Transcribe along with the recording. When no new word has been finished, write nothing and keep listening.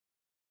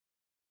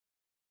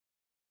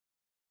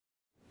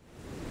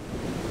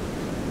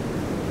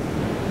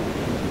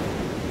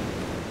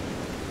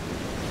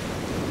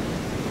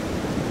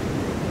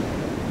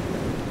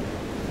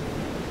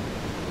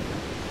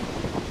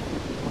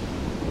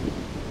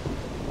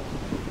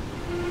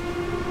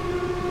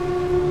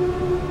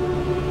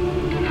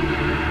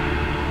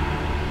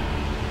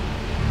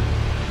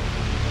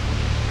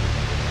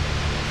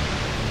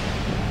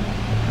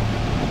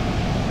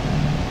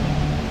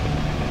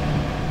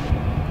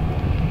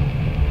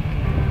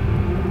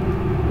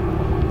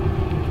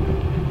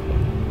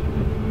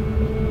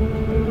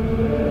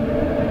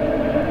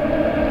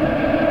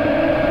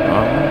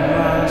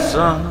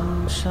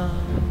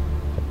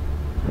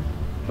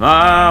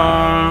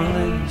my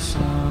only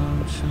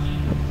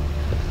sunshine.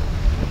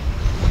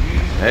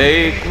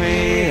 Make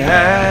me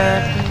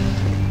happy.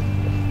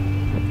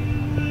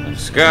 The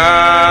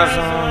skies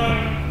are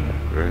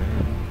gray.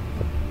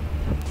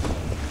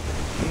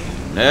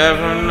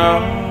 Never know,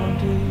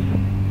 dear,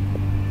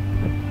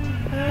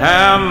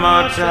 how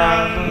much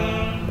I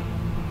love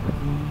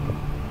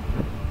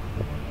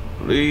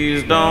you.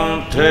 Please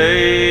don't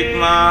take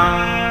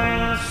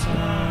my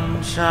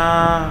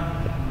sunshine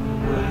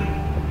away.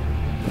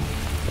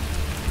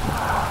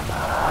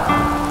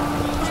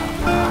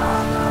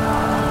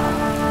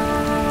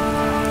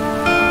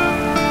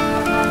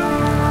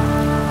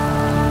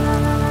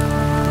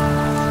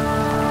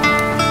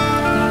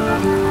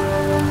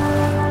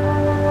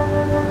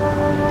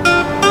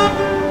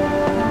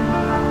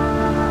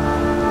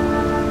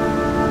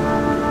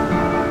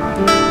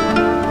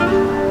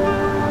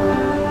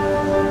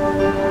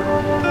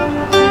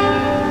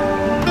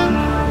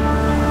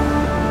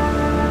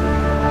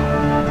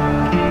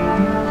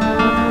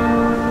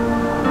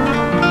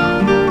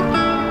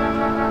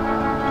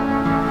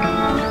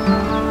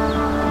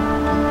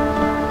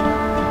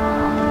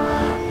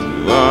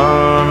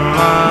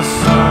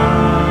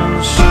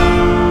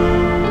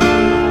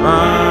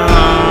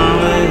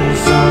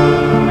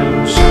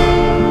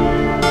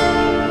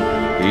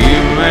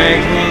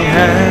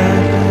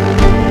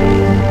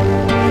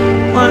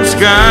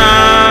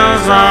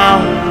 Skies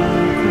are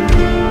gray.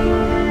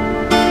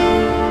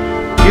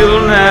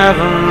 You'll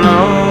never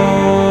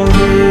know,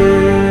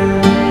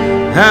 dear,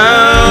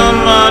 how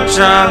much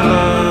I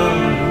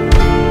love you.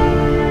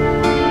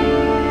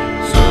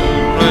 So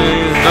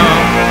please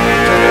don't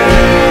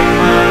take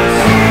my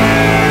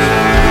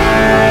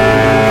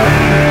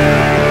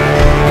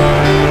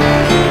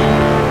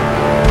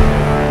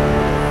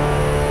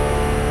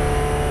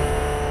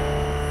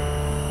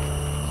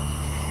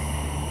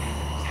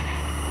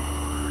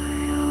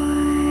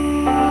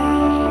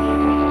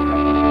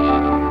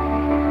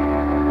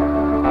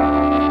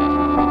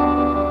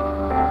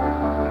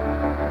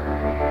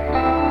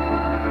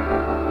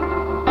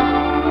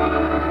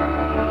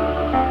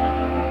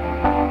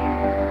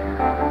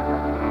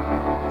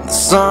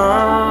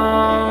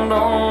sun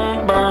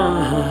don't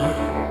burn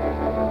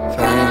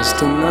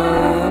fast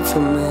enough for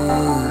me.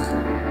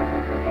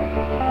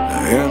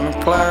 In a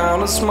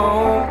cloud of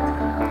smoke,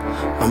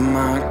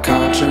 my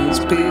conscience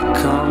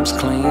becomes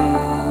clean.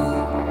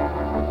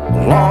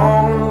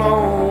 Long,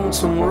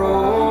 lonesome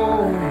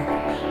road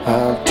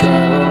I've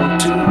traveled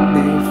to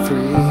be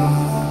free,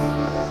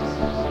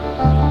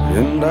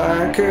 and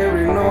I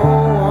carry no